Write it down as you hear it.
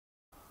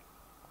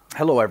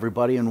Hello,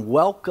 everybody, and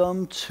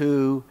welcome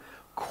to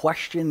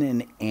question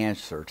and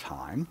answer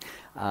time.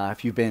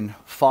 If you've been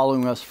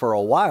following us for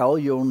a while,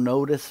 you'll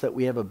notice that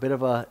we have a bit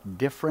of a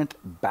different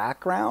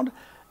background.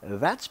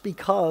 That's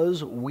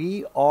because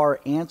we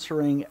are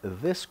answering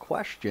this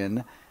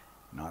question,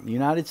 not in the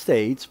United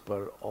States,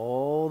 but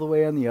all the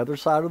way on the other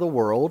side of the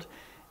world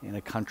in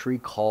a country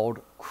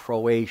called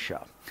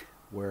Croatia,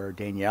 where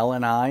Danielle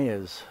and I,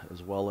 as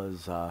well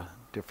as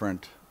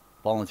different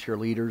volunteer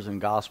leaders in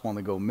Gospel on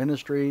the Go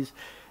ministries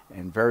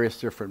and various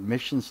different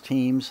missions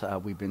teams.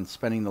 We've been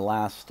spending the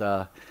last,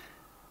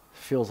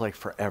 feels like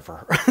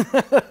forever,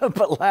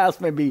 but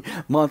last maybe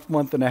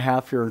month and a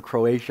half here in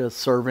Croatia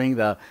serving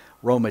the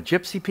Roma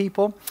Gypsy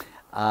people.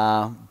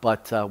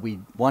 But we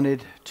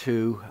wanted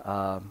to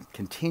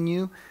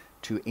continue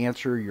to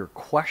answer your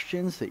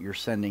questions that you're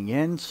sending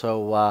in.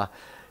 So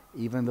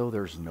even though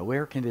there's no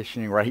air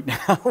conditioning right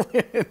now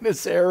in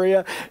this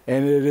area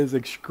and it is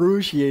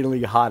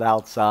excruciatingly hot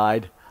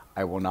outside,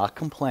 I will not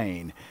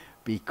complain,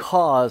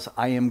 because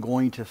I am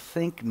going to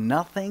think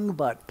nothing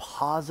but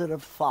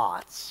positive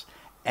thoughts.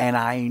 And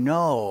I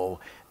know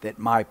that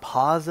my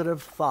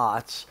positive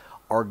thoughts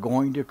are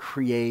going to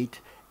create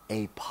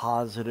a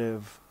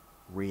positive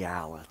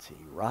reality,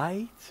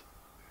 right?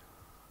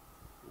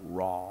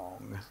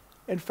 Wrong.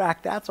 In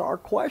fact, that's our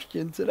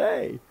question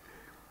today.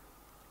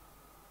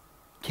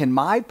 Can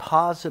my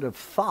positive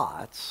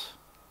thoughts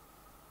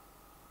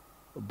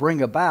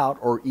bring about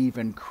or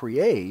even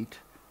create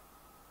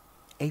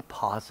a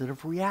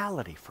positive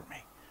reality for me?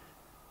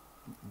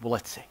 Well,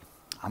 let's see.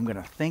 I'm going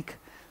to think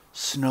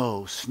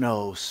snow,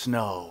 snow,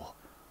 snow.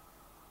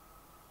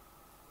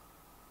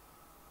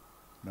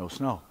 No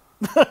snow.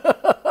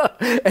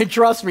 And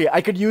trust me, I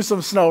could use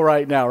some snow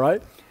right now,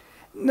 right?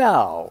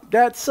 No,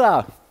 that's,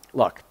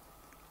 look,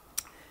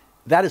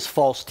 that is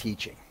false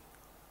teaching,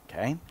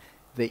 okay?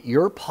 That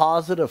your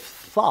positive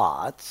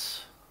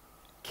thoughts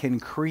can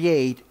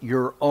create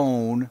your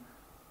own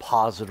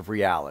positive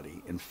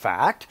reality. In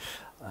fact,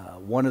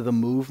 one of the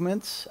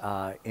movements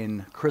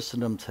in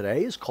Christendom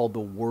today is called the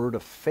Word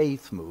of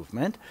Faith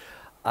movement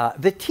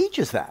that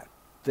teaches that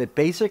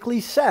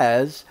basically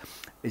says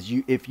is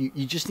you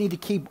just need to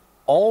keep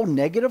all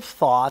negative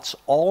thoughts,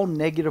 all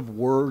negative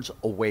words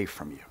away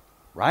from you,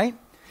 right?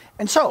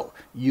 And so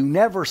you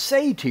never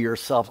say to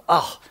yourself,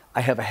 oh,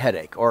 I have a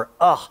headache, or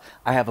oh,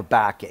 I have a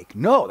backache.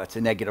 No, that's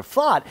a negative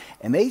thought.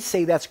 And they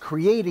say that's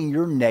creating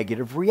your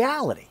negative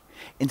reality.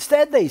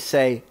 Instead, they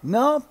say,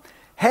 no,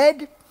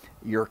 head,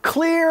 you're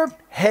clear,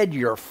 head,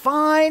 you're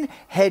fine,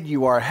 head,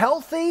 you are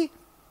healthy,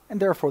 and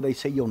therefore they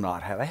say you'll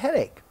not have a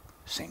headache.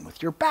 Same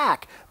with your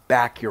back.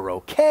 Back, you're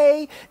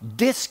okay.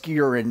 Disc,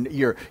 you're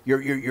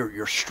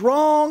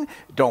strong.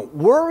 Don't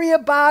worry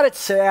about it.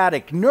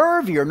 Sciatic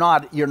nerve, you're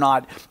not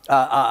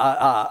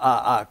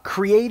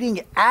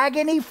creating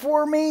agony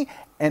for me.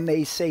 And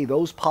they say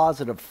those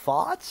positive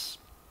thoughts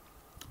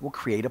will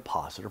create a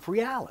positive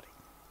reality.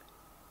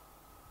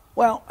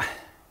 Well,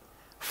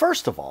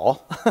 first of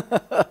all,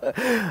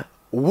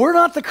 we're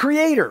not the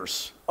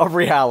creators of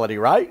reality,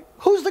 right?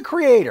 Who's the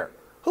creator?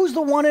 Who's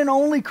the one and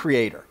only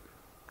creator?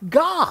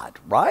 God,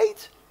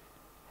 right?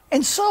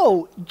 And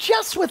so,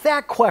 just with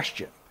that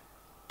question,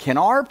 can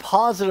our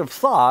positive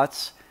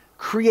thoughts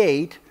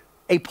create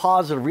a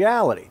positive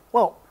reality?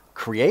 Well,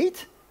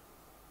 create?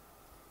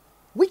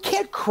 We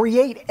can't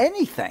create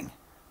anything.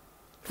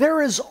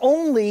 There is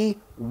only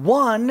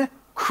one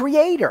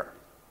creator,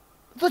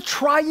 the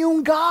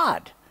triune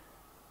God.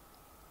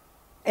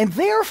 And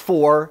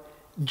therefore,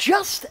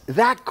 just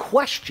that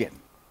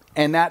question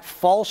and that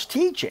false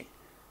teaching,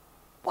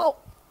 well,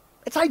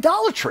 it's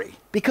idolatry,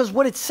 because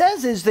what it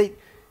says is that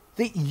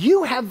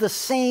you have the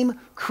same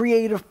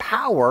creative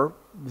power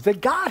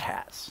that God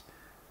has.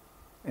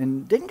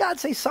 And didn't God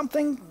say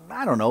something?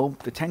 I don't know,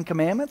 the 10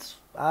 Commandments?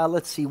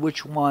 Let's see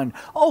which one.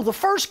 Oh, the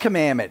first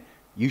commandment,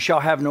 you shall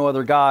have no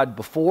other God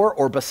before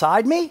or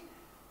beside me.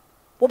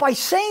 Well, by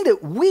saying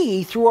that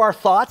we, through our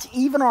thoughts,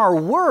 even our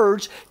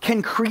words,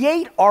 can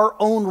create our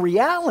own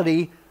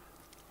reality,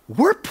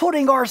 we're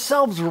putting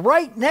ourselves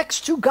right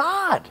next to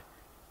God.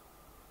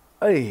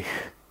 Hey,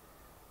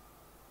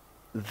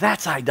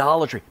 that's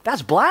idolatry.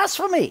 That's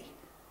blasphemy.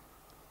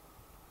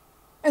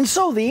 And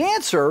so the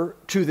answer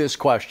to this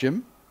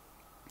question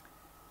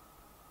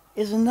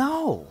is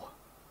no.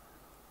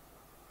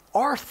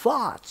 Our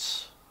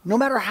thoughts, no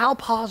matter how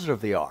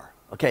positive they are.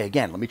 Okay,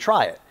 again, let me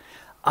try it.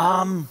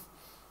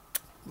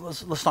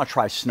 Let's not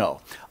try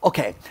snow.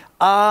 Okay,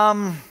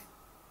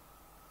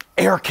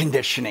 air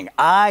conditioning.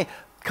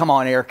 Come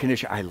on, air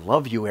conditioning. I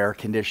love you, air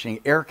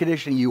conditioning. Air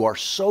conditioning, you are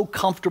so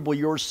comfortable.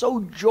 You're so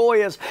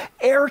joyous.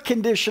 Air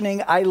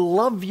conditioning, I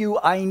love you.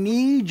 I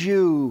need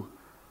you.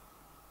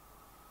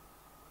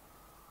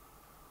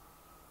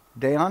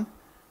 Dayon,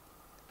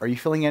 are you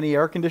feeling any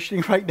air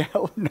conditioning right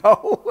now?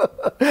 No.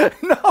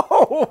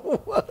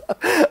 No.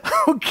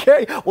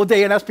 Okay. Well,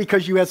 Dayon, that's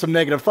because you had some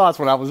negative thoughts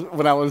when I was,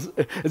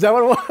 is that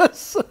what it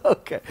was?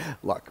 Okay.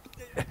 Look,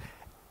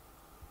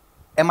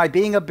 am I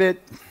being a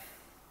bit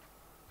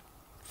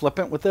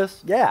flippant with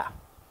this? Yeah.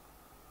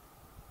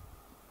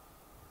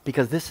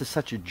 because this is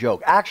such a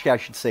joke. Actually, I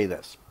should say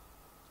this.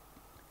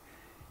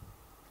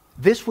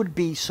 This would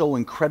be so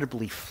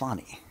incredibly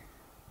funny,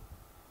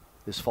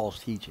 this false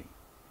teaching,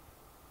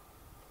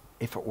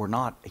 if it were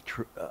not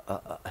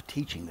a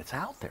teaching that's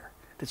out there,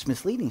 that's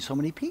misleading so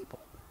many people.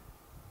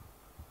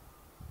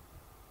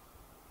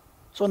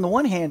 So on the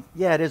one hand,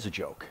 yeah, it is a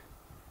joke.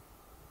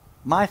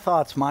 My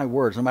thoughts, my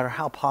words, no matter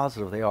how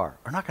positive they are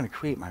not going to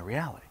create my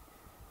reality.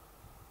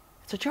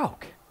 It's a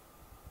joke.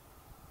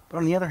 But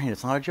on the other hand,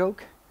 it's not a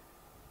joke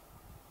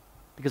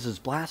because it's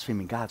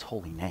blaspheming God's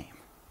holy name.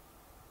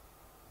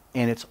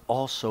 And it's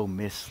also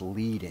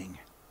misleading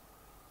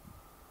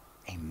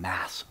a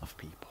mass of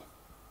people.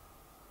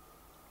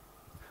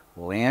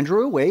 Well,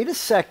 Andrew, wait a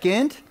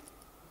second.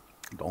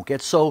 Don't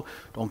get so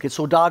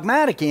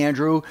dogmatic,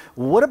 Andrew.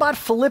 What about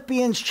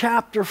Philippians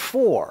chapter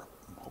 4?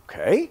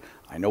 Okay,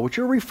 I know what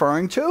you're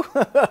referring to.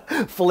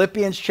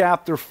 Philippians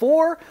chapter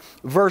 4,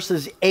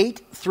 verses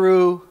 8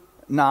 through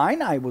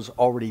 9. I was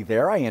already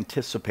there. I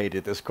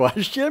anticipated this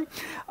question.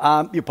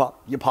 The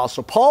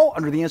Apostle Paul,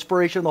 under the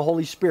inspiration of the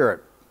Holy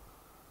Spirit,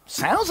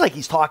 sounds like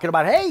he's talking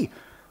about, hey,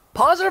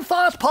 positive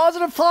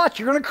thoughts,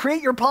 you're going to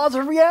create your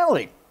positive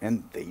reality.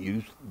 And they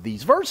use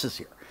these verses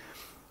here.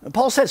 And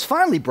Paul says,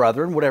 finally,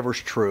 brethren, whatever's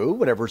true,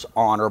 whatever's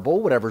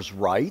honorable, whatever's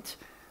right,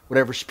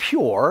 whatever's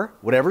pure,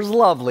 whatever's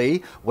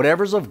lovely,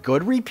 whatever's of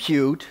good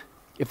repute,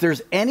 if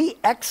there's any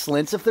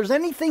excellence, if there's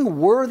anything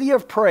worthy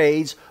of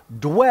praise,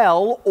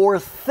 dwell or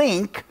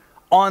think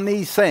on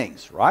these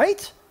things,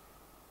 right?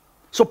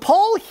 So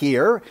Paul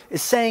here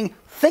is saying,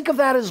 think of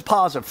that as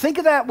positive. Think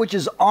of that which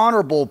is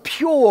honorable,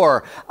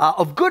 pure,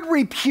 of good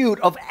repute,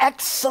 of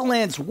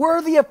excellence,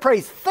 worthy of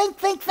praise.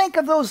 Think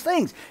of those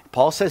things.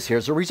 Paul says,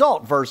 here's the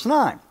result, verse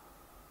 9.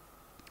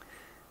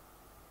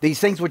 These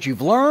things which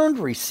you've learned,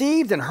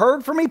 received, and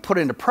heard from me, put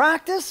into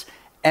practice,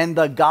 and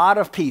the God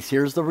of peace,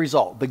 here's the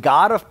result. The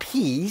God of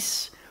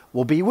peace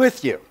will be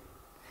with you.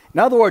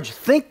 In other words,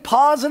 think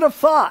positive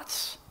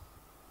thoughts.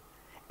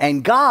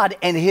 And God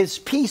and his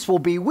peace will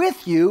be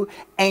with you,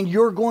 and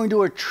you're going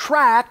to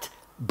attract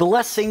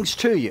blessings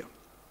to you.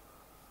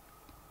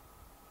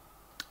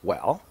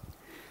 Well,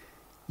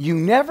 you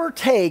never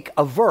take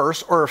a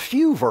verse or a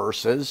few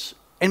verses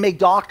and make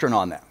doctrine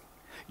on them.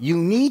 You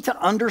need to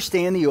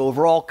understand the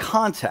overall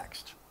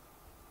context.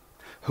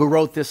 Who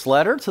wrote this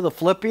letter to the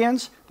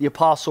Philippians? The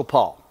Apostle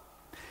Paul.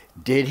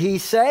 Did he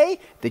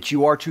say that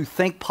you are to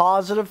think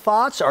positive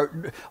thoughts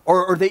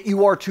or that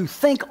you are to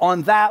think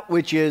on that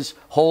which is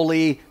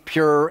holy,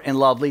 pure, and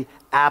lovely?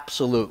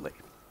 Absolutely.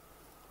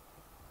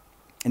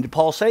 And did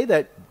Paul say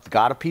that the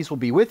God of peace will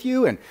be with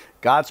you and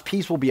God's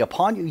peace will be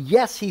upon you?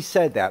 Yes, he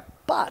said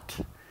that. But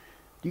do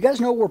you guys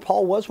know where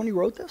Paul was when he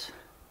wrote this?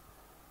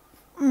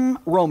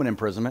 Roman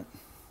imprisonment.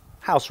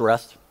 House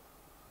arrest.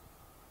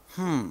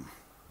 Doesn't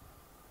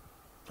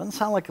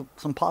sound like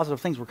some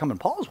positive things were coming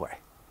Paul's way.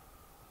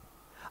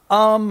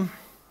 Do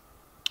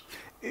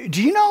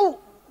you know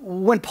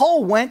when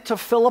Paul went to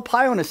Philippi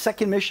on his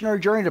second missionary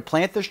journey to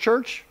plant this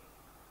church?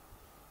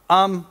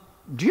 Do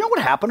you know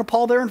what happened to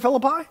Paul there in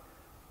Philippi?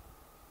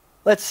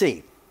 Let's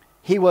see.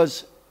 He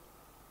was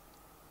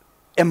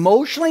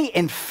emotionally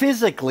and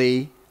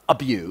physically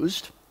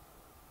abused.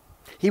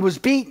 He was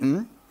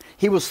beaten.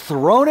 He was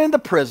thrown into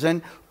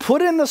prison,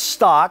 put in the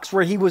stocks,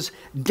 where he was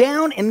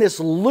down in this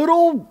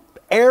little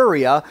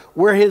area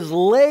where his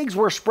legs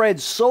were spread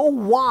so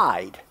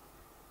wide.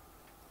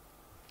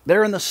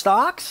 There in the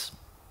stocks,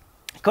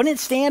 he couldn't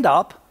stand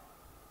up.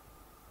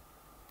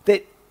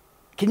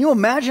 Can you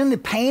imagine the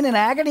pain and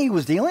agony he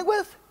was dealing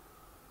with?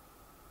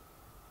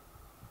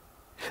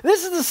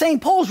 This is the same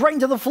Paul's writing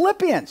to the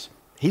Philippians.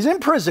 He's in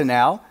prison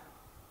now.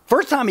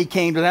 First time he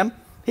came to them,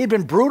 he had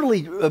been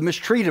brutally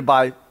mistreated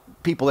by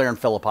people there in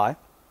Philippi.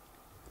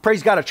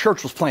 Praise God, a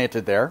church was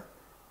planted there.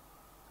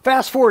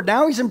 Fast forward,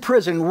 now he's in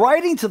prison,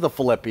 writing to the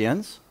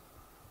Philippians.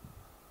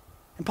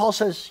 And Paul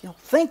says,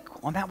 think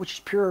on that which is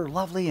pure,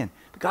 lovely, and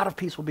the God of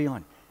peace will be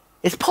on you.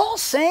 Is Paul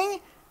saying,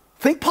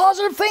 think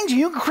positive things and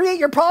you can create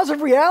your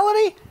positive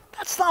reality?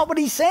 That's not what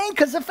he's saying,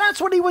 because if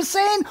that's what he was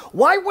saying,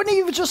 why wouldn't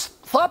he have just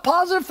thought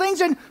positive things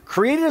and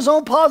created his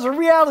own positive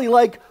reality?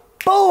 Like,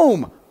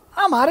 boom,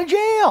 I'm out of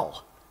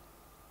jail.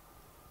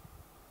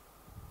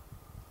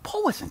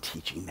 Paul wasn't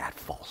teaching that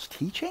false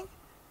teaching.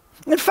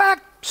 In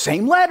fact,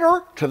 same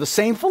letter to the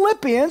same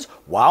Philippians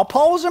while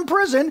Paul was in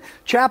prison,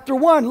 chapter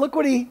 1. Look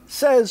what he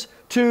says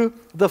to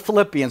the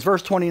Philippians,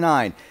 verse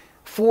 29.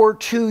 For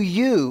to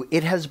you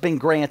it has been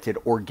granted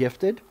or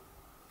gifted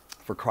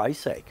for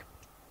Christ's sake,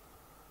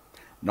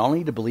 not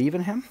only to believe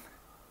in him,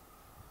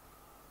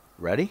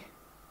 ready,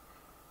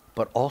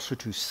 but also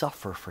to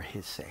suffer for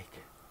his sake.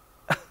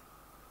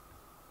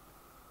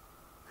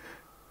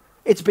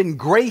 It's been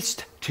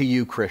graced to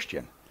you,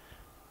 Christian,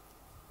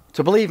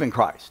 to believe in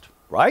Christ,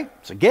 right?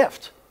 It's a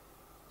gift.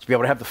 To be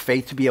able to have the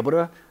faith to be able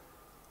to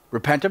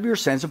repent of your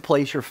sins and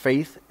place your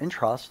faith and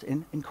trust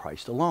in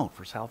Christ alone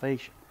for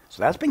salvation.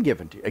 So that's been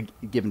given to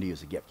you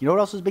as a gift. You know what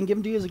else has been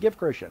given to you as a gift,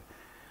 Christian?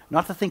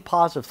 Not to think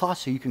positive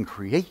thoughts so you can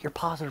create your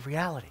positive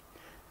reality.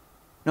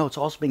 No, it's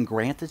also been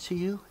granted to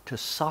you to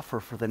suffer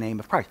for the name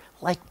of Christ,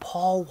 like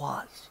Paul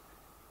was.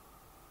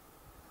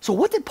 So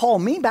what did Paul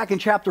mean back in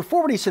chapter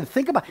 4 when he said,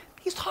 think about,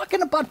 he's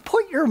talking about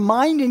put your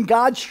mind in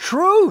God's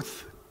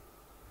truth.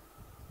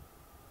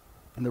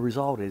 And the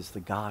result is the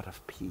God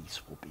of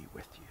peace will be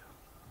with you.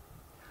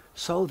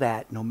 So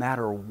that no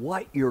matter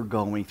what you're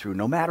going through,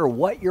 no matter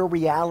what your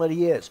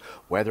reality is,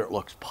 whether it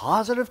looks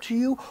positive to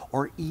you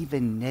or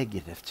even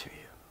negative to you,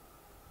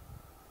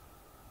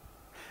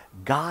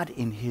 God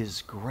in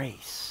His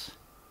grace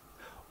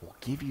will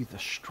give you the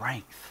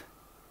strength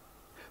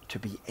to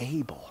be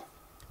able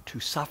to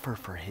suffer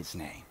for His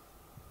name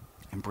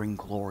and bring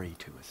glory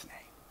to His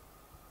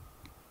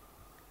name.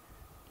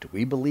 Do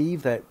we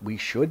believe that we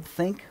should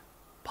think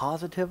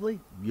positively?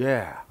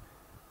 Yeah.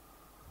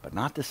 But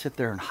not to sit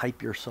there and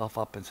hype yourself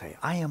up and say,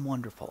 I am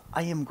wonderful,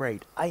 I am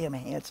great, I am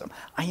handsome,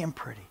 I am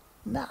pretty.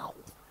 No.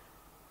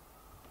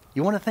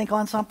 You want to think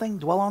on something,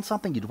 dwell on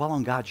something, you dwell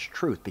on God's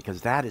truth,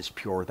 because that is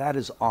pure, that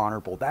is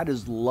honorable, that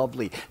is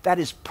lovely, that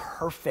is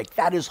perfect,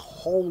 that is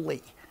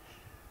holy.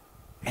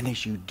 And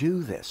as you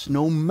do this,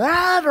 no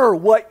matter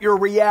what your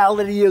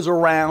reality is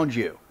around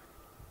you,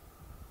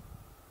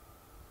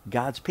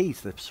 God's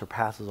peace that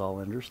surpasses all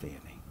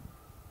understanding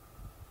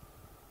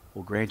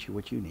will grant you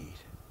what you need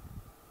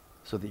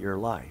so that your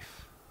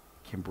life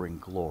can bring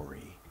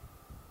glory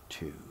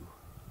to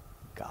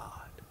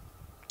God.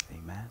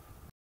 Amen.